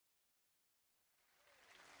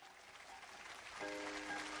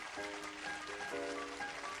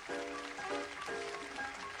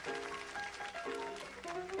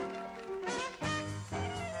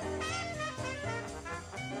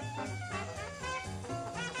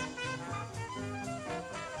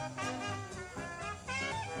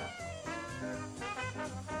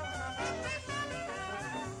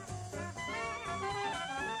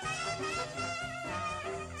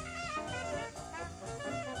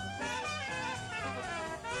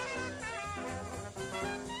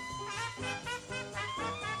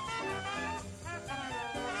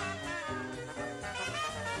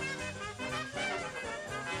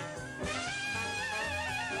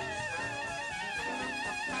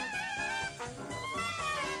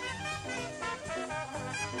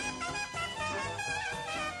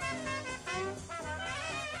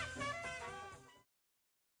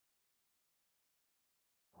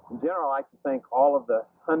general, I'd like to thank all of the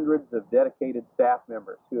hundreds of dedicated staff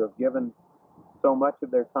members who have given so much of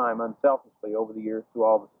their time unselfishly over the years to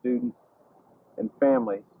all the students and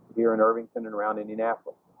families here in Irvington and around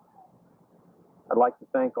Indianapolis. I'd like to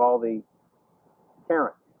thank all the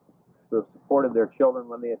parents who have supported their children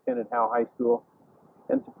when they attended Howe High School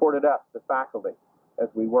and supported us, the faculty, as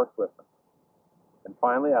we worked with them. And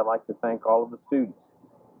finally, I'd like to thank all of the students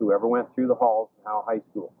who ever went through the halls of Howe High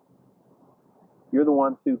School. You're the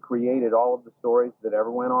ones who created all of the stories that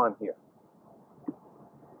ever went on here.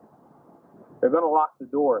 They're going to lock the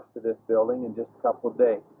doors to this building in just a couple of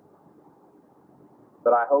days.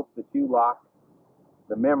 But I hope that you lock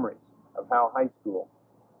the memories of Howe High School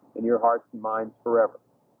in your hearts and minds forever.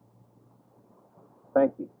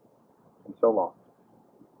 Thank you, and so long.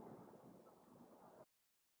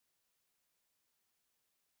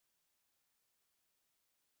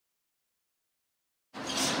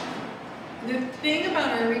 The thing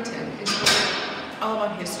about Irvington is we're all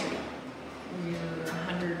about history. We're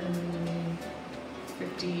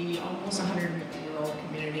 150, almost 150-year-old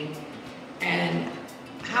community, and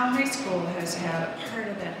Howe High School has had a part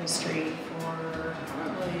of that history for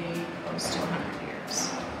probably close to 100 years.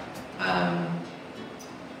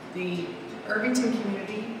 The Irvington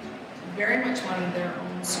community very much wanted their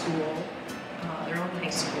own school, their own high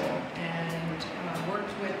school, and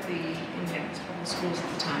worked with the Indianapolis Public Schools at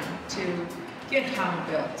the time to get Howe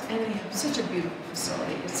built. And they have such a beautiful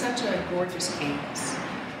facility. It's such a gorgeous campus.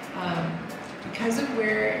 Because of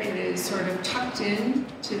where it is sort of tucked in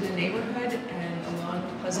to the neighborhood and along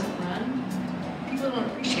Pleasant Run, people don't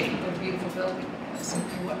appreciate what a beautiful building it is and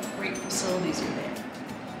what great facilities are there.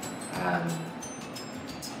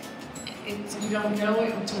 You don't know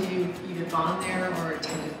it until you've either gone there or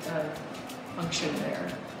attended a function there.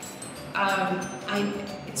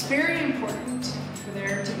 It's very important for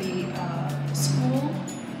there to be a school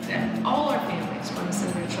that all our families want to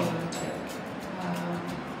send their children to.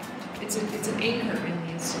 It's an anchor in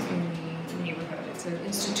the neighborhood. It's an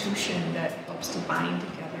institution that helps to bind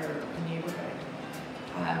together a neighborhood.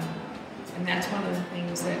 And that's one of the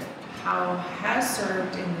things that Howe has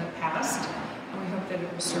served in the past, and we hope that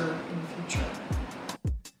it will serve in the future.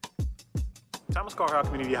 Thomas Carr Howe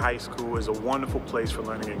Community High School is a wonderful place for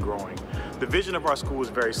learning and growing. The vision of our school is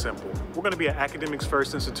very simple. We're going to be an academics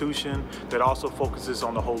first institution that also focuses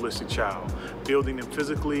on the holistic child, building them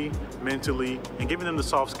physically, mentally, and giving them the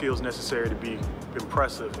soft skills necessary to be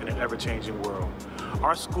impressive in an ever-changing world.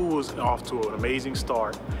 Our school is off to an amazing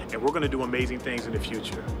start, and we're going to do amazing things in the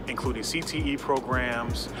future, including CTE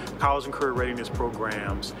programs, college and career readiness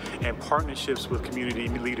programs, and partnerships with community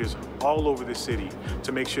leaders all over the city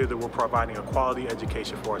to make sure that we're providing a quality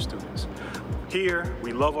education for our students. Here,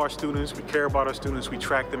 we love our students, we care about our students, we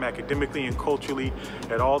track them academically and culturally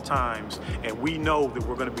at all times, and we know that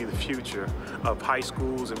we're going to be the future of high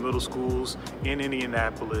schools and middle schools in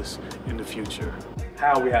Indianapolis in the future.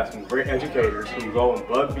 How we have some great educators who go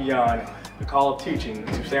above and beyond the call of teaching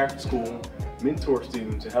to stay after school, mentor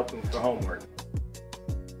students, and help them with their homework.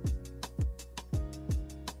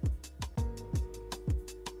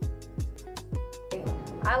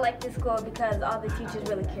 I like this school because all the teachers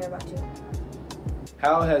really care about you.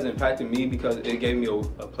 Howe has impacted me because it gave me a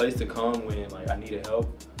place to come when I needed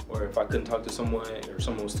help, or if I couldn't talk to someone or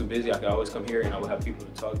someone was too busy, I could always come here and I would have people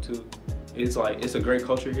to talk to. It's a great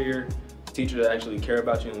culture here. Teachers that actually care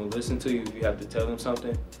about you and will listen to you if you have to tell them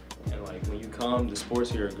something. And when you come, the sports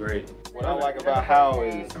here are great. What I like about Howe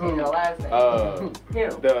is some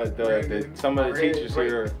of the teachers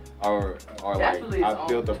here are I've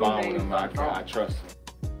built a bond with them. I trust them.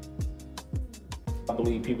 I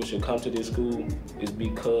believe people should come to this school is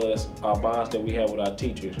because our bonds that we have with our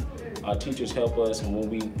teachers. Our teachers help us when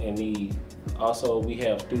we in need. Also, we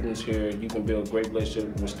have students here. You can build great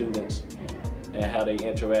relationships with students and how they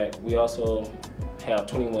interact. We also have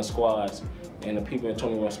 21 squads, and the people in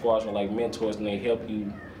 21 squads are like mentors, and they help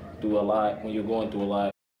you do a lot when you're going through a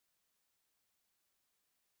lot.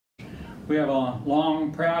 We have a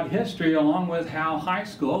long, proud history along with Howe High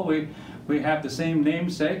School. We have the same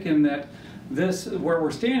namesake in that this, where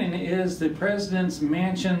we're standing, is the President's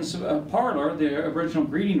Mansion's parlor, the original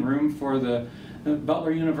greeting room for the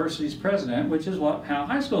Butler University's president, which is what Howe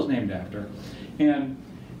High School is named after. And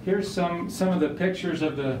here's some of the pictures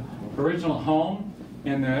of the original home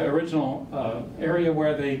and the original area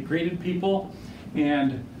where they greeted people.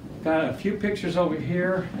 And got a few pictures over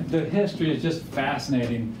here. The history is just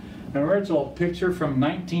fascinating. An original picture from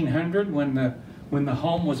 1900 when the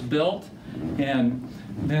home was built, and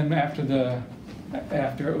then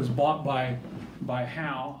after it was bought by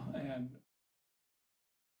Howe. And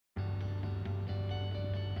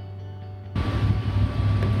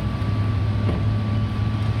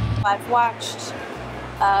I've watched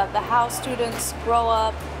the Howe students grow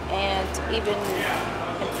up and even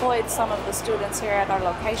employed some of the students here at our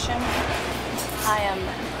location. I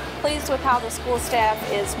am pleased with how the school staff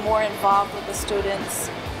is more involved with the students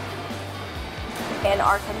in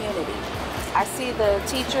our community. I see the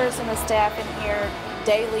teachers and the staff in here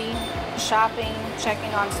daily, shopping,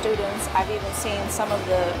 checking on students. I've even seen some of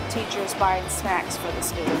the teachers buying snacks for the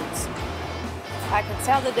students. I can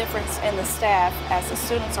tell the difference in the staff as the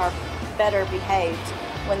students are better behaved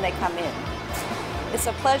when they come in. It's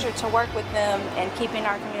a pleasure to work with them and keeping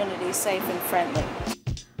our community safe and friendly.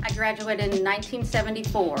 I graduated in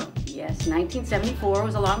 1974. Yes, 1974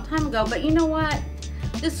 was a long time ago, but you know what?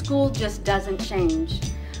 This school just doesn't change.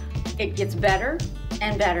 It gets better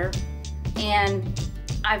and better, and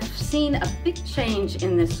I've seen a big change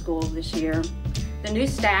in this school this year. The new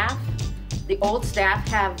staff, the old staff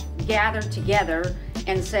have gathered together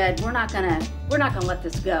and said, we're not gonna let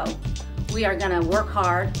this go. We are gonna work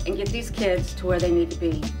hard and get these kids to where they need to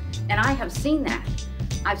be. And I have seen that.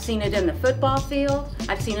 I've seen it in the football field.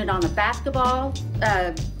 I've seen it on the basketball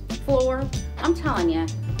floor. I'm telling you,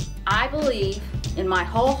 I believe in my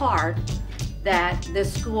whole heart that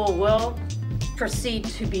this school will proceed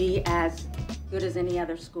to be as good as any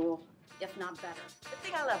other school, if not better. The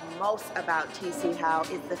thing I love most about TC Howe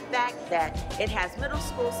is the fact that it has middle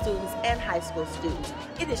school students and high school students.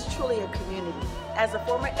 It is truly a community. As a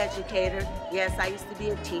former educator, yes, I used to be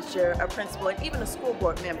a teacher, a principal, and even a school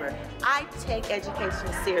board member. I take education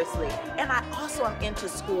seriously, and I also am into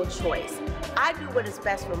school choice. I do what is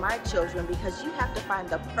best for my children because you have to find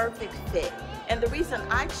the perfect fit. And the reason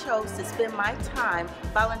I chose to spend my time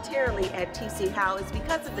voluntarily at TC Howe is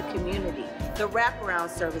because of the community, the wraparound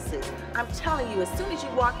services. I'm telling you, as soon as you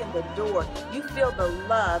walk in the door, you feel the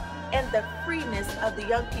love and the freeness of the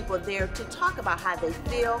young people there to talk about how they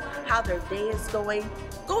feel, how their day is going.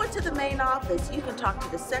 Go into the main office. You can talk to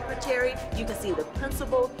the secretary, you can see the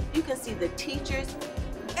principal, you can see the teachers.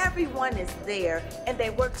 Everyone is there, and they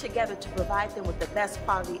work together to provide them with the best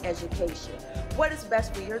quality education. What is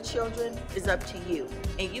best for your children is up to you,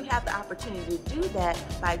 and you have the opportunity to do that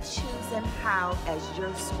by choosing Howe as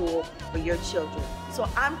your school for your children. So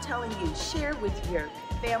I'm telling you, share with your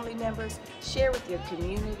family members, share with your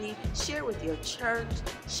community, share with your church,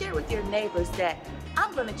 share with your neighbors that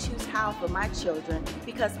I'm going to choose Howe for my children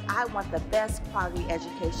because I want the best quality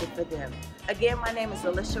education for them. Again, my name is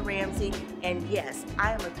Alicia Ramsey, and yes,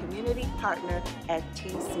 I am a community partner at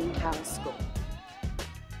TC Howe School.